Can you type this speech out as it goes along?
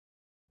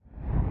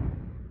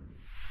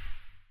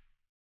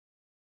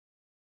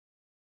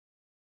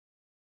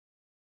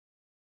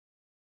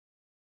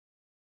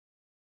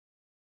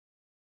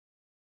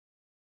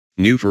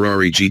New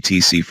Ferrari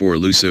GTC4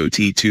 Lusso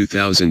T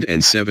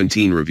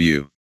 2017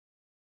 review.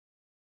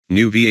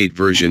 New V8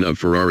 version of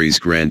Ferrari's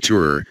Grand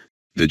Tourer,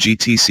 the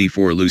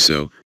GTC4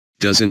 Lusso,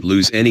 doesn't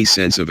lose any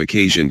sense of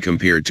occasion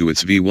compared to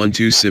its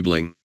V12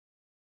 sibling.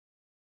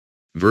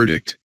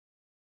 Verdict: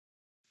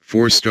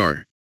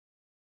 4-star.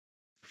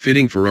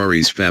 Fitting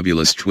Ferrari's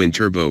fabulous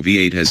twin-turbo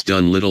V8 has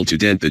done little to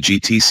dent the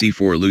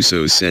GTC4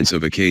 Lusso's sense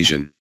of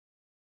occasion.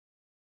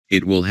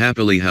 It will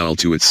happily howl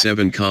to its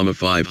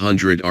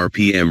 7,500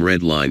 RPM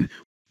redline,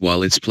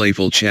 while its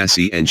playful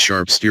chassis and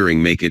sharp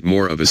steering make it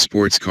more of a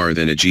sports car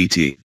than a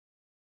GT.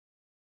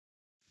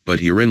 But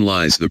herein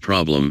lies the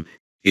problem: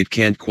 it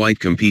can't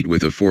quite compete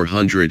with a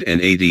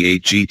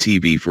 488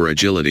 GTB for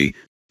agility,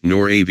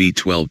 nor a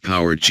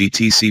V12-powered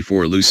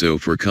GTC4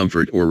 Lusso for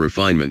comfort or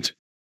refinement.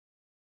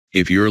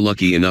 If you're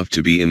lucky enough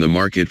to be in the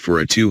market for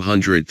a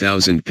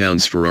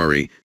 £200,000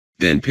 Ferrari,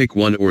 then pick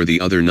one or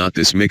the other, not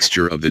this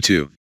mixture of the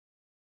two.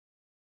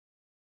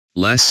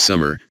 Last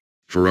summer,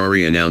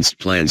 Ferrari announced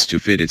plans to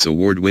fit its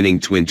award-winning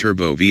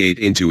twin-turbo V8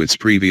 into its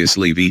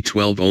previously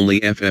V12-only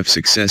FF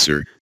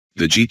successor,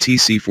 the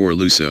GTC4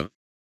 Lusso.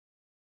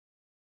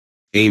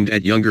 Aimed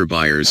at younger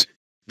buyers,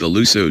 the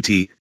Lusso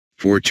T,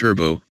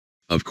 4-turbo,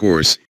 of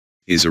course,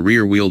 is a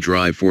rear-wheel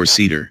drive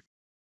 4-seater.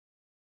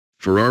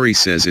 Ferrari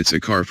says it's a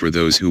car for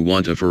those who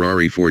want a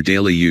Ferrari for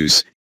daily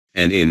use,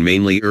 and in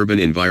mainly urban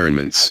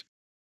environments.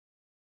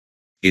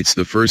 It's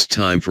the first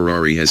time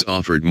Ferrari has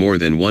offered more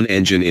than one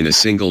engine in a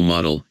single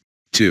model,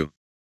 too.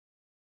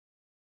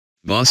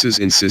 Bosses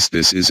insist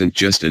this isn't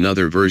just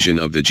another version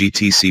of the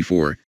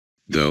GTC4,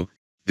 though.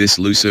 This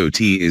Lusso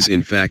T is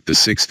in fact the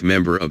sixth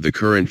member of the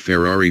current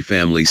Ferrari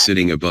family,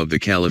 sitting above the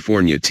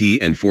California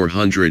T and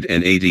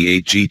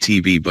 488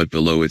 GTB but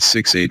below its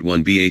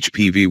 681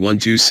 bhp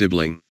V12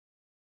 sibling.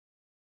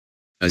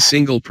 A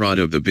single prod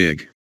of the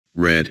big,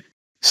 red,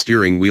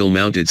 steering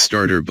wheel-mounted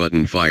starter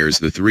button fires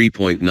the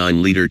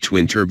 3.9-liter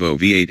twin-turbo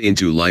V8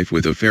 into life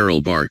with a feral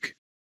bark.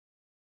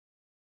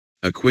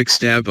 A quick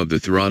stab of the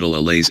throttle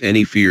allays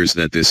any fears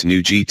that this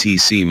new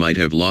GTC might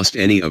have lost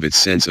any of its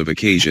sense of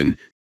occasion,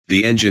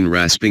 the engine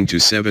rasping to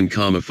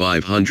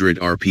 7,500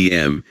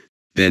 RPM,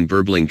 then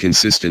burbling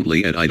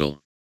consistently at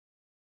idle.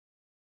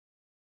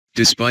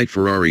 Despite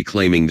Ferrari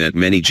claiming that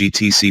many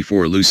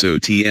GTC4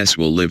 Lusso TS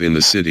will live in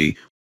the city,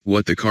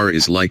 what the car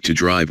is like to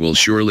drive will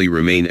surely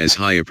remain as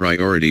high a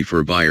priority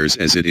for buyers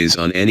as it is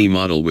on any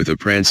model with a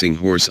prancing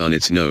horse on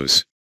its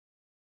nose.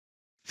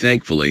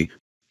 Thankfully,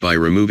 by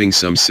removing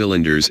some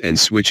cylinders and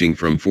switching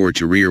from 4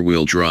 to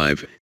rear-wheel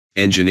drive,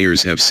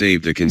 engineers have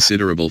saved a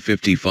considerable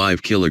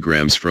 55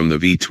 kilograms from the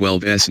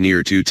V12's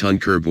near 2-ton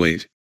curb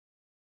weight.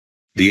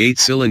 The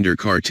 8-cylinder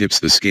car tips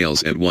the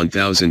scales at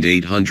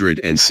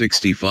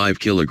 1,865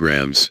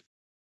 kilograms.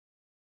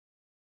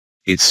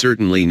 It's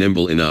certainly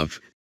nimble enough.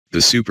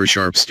 The super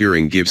sharp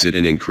steering gives it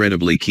an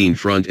incredibly keen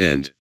front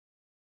end.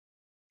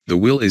 The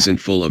wheel isn't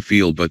full of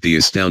feel, but the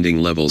astounding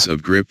levels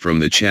of grip from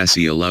the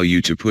chassis allow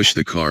you to push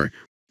the car,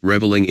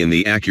 reveling in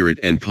the accurate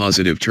and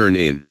positive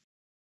turn-in.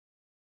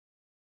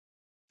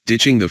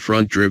 Ditching the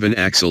front-driven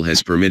axle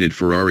has permitted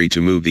Ferrari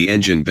to move the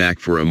engine back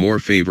for a more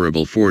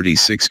favorable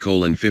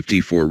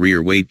 46:54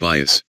 rear weight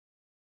bias.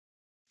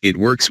 It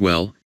works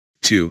well,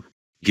 too,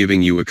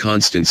 giving you a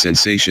constant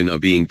sensation of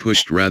being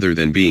pushed rather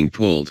than being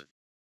pulled.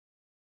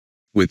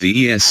 With the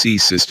ESC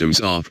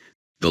systems off,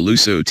 the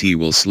Lusso T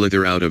will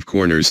slither out of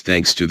corners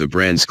thanks to the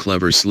brand's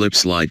clever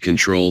slip-slide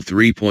control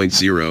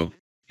 3.0,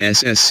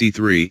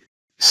 SSC3,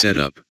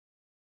 setup.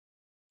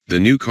 The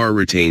new car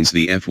retains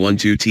the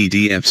F12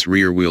 TDF's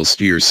rear-wheel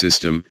steer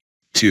system,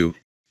 too,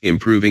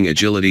 improving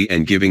agility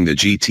and giving the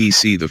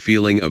GTC the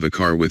feeling of a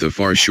car with a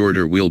far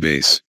shorter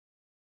wheelbase.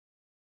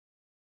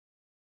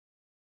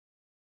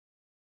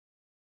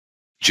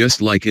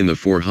 Just like in the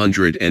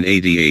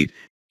 488,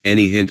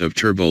 any hint of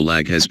turbo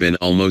lag has been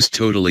almost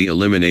totally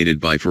eliminated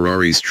by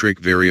Ferrari's trick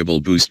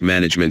variable boost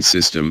management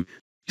system,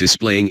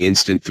 displaying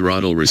instant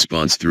throttle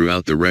response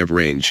throughout the rev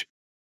range.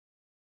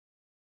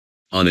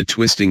 On a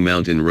twisting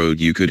mountain road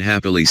you could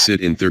happily sit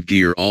in third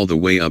gear all the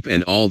way up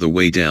and all the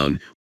way down,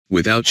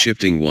 without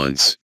shifting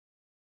once.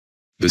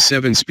 The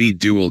 7-speed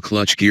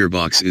dual-clutch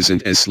gearbox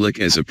isn't as slick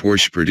as a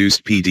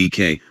Porsche-produced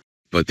PDK,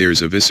 but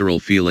there's a visceral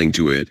feeling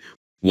to it,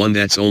 one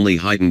that's only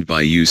heightened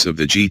by use of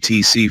the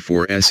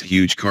GTC4's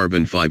huge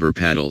carbon fiber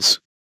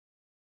paddles.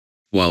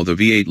 While the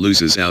V8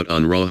 loses out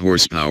on raw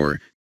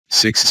horsepower,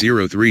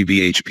 603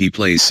 bhp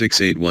plays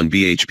 681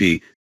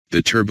 bhp,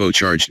 the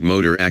turbocharged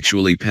motor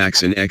actually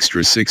packs an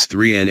extra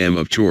 63 Nm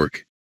of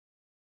torque.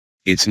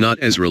 It's not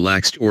as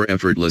relaxed or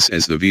effortless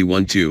as the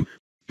V12,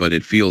 but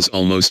it feels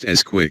almost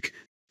as quick.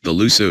 The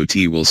Lusso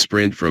T will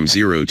sprint from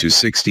 0 to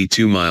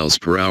 62 miles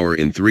per hour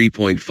in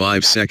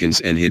 3.5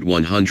 seconds and hit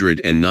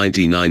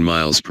 199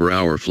 miles per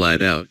hour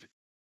flat out.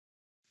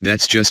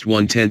 That's just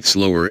 1/10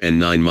 slower and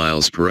 9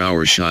 miles per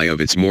hour shy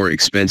of its more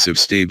expensive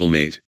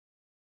stablemate.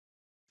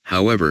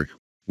 However,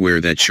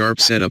 where that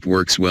sharp setup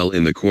works well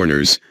in the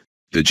corners,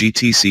 the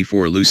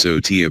GTC4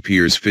 Lusso T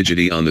appears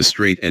fidgety on the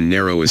straight and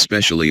narrow,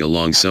 especially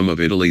along some of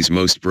Italy's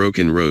most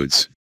broken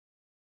roads.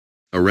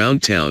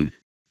 Around town,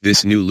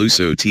 This new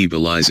Lusso T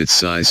belies its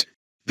size,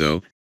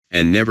 though,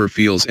 and never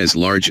feels as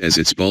large as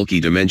its bulky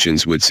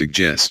dimensions would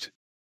suggest.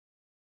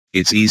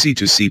 It's easy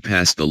to see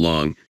past the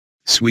long,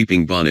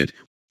 sweeping bonnet,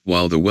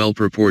 while the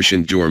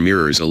well-proportioned door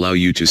mirrors allow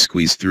you to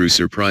squeeze through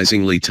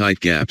surprisingly tight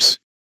gaps.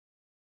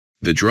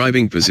 The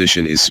driving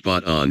position is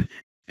spot on,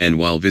 and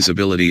while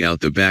visibility out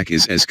the back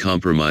is as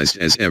compromised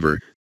as ever,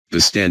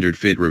 the standard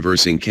fit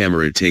reversing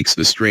camera takes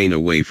the strain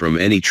away from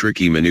any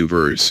tricky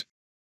maneuvers.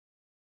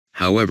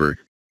 However,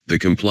 the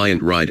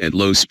compliant ride at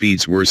low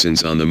speeds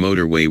worsens on the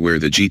motorway, where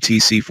the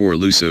GTC4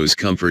 Lusso's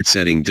comfort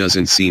setting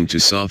doesn't seem to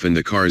soften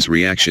the car's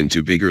reaction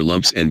to bigger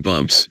lumps and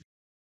bumps.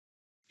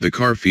 The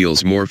car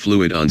feels more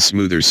fluid on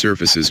smoother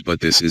surfaces,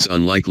 but this is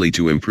unlikely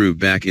to improve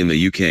back in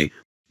the UK,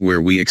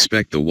 where we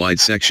expect the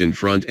wide section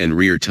front and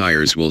rear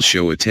tires will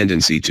show a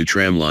tendency to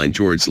tramline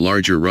towards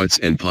larger ruts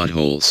and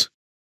potholes.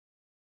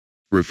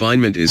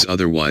 Refinement is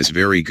otherwise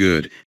very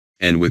good,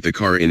 and with the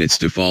car in its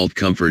default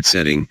comfort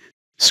setting,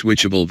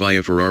 switchable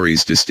via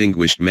Ferrari's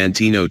distinguished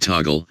Mantino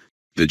toggle,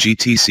 the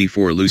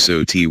GTC4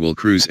 Lusso T will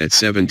cruise at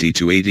 70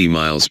 to 80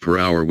 miles per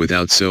hour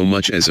without so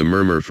much as a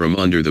murmur from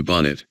under the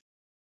bonnet.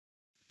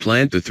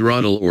 Plant the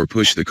throttle or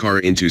push the car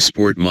into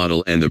sport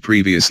model and the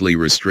previously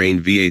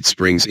restrained V8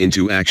 springs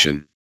into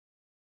action.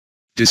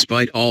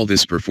 Despite all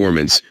this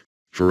performance,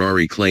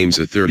 Ferrari claims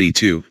a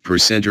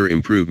 32%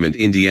 improvement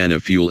Indiana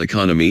fuel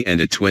economy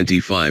and a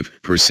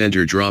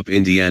 25% drop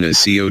Indiana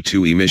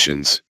CO2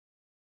 emissions.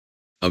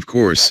 Of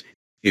course,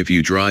 if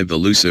you drive the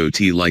Lusso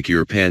T like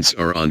your pants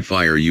are on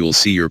fire, you'll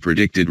see your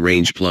predicted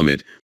range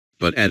plummet,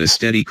 but at a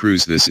steady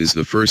cruise this is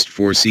the first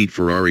four-seat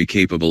Ferrari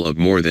capable of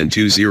more than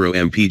 20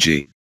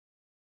 mpg.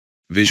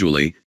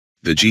 Visually,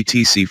 the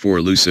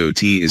GTC4 Lusso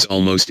T is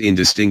almost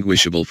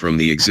indistinguishable from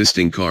the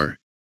existing car.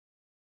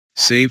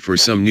 Save for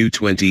some new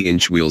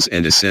 20-inch wheels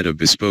and a set of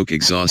bespoke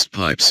exhaust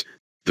pipes,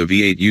 the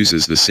V8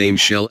 uses the same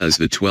shell as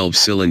the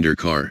 12-cylinder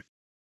car.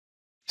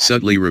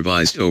 Subtly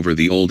revised over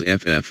the old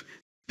FF,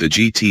 the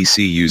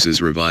GTC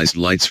uses revised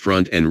lights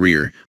front and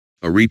rear,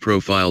 a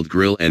reprofiled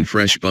grille and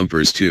fresh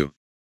bumpers too.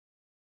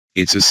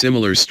 It's a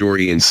similar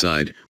story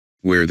inside,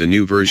 where the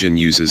new version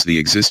uses the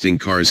existing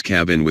car's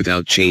cabin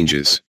without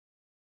changes.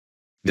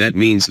 That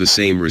means the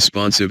same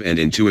responsive and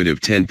intuitive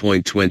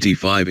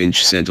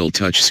 10.25-inch Sentinel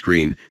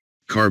touchscreen,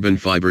 carbon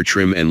fiber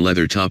trim and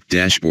leather-top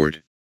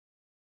dashboard.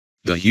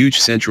 The huge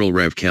central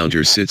rev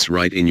counter sits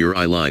right in your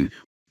eye line,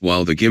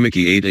 while the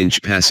gimmicky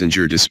 8-inch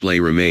passenger display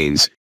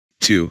remains,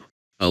 too,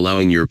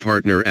 allowing your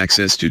partner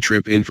access to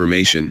trip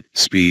information,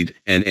 speed,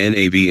 and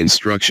NAV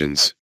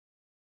instructions.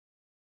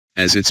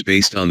 As it's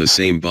based on the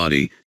same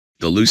body,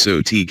 the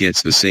Lusso T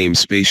gets the same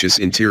spacious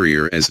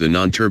interior as the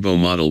non-turbo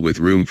model, with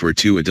room for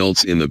 2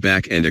 adults in the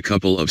back and a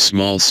couple of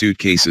small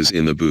suitcases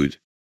in the boot.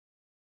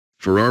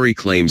 Ferrari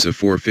claims a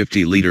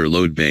 450-liter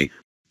load bay,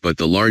 but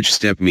the large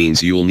step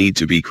means you'll need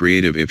to be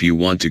creative if you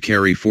want to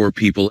carry 4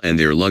 people and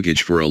their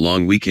luggage for a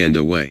long weekend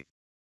away.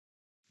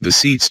 The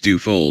seats do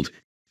fold,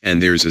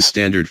 and there's a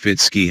standard fit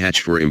ski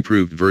hatch for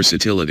improved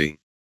versatility.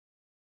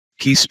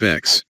 Key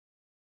specs.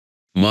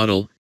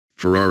 Model,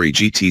 Ferrari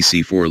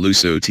GTC4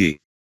 Lusso T.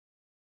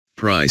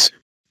 Price,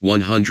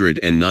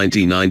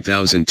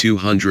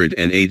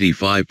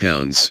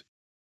 £199,285.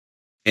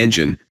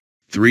 Engine,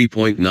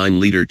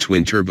 3.9-liter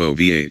twin-turbo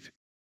V8.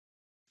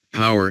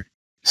 Power,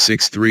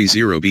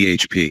 630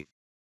 bhp.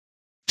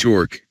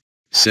 Torque,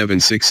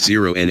 760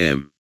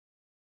 Nm.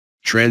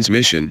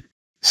 Transmission,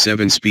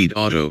 7-speed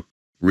auto,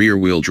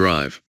 rear-wheel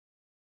drive.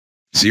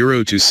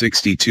 0 to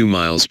 62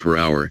 miles per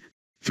hour,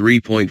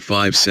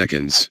 3.5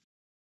 seconds.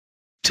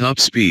 Top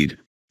speed,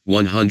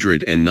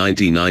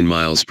 199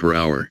 miles per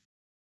hour.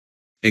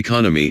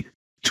 Economy,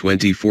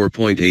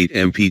 24.8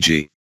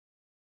 mpg.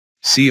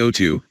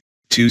 CO2,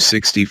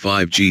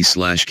 265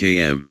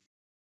 g/km.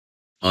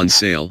 On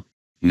sale,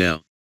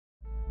 now.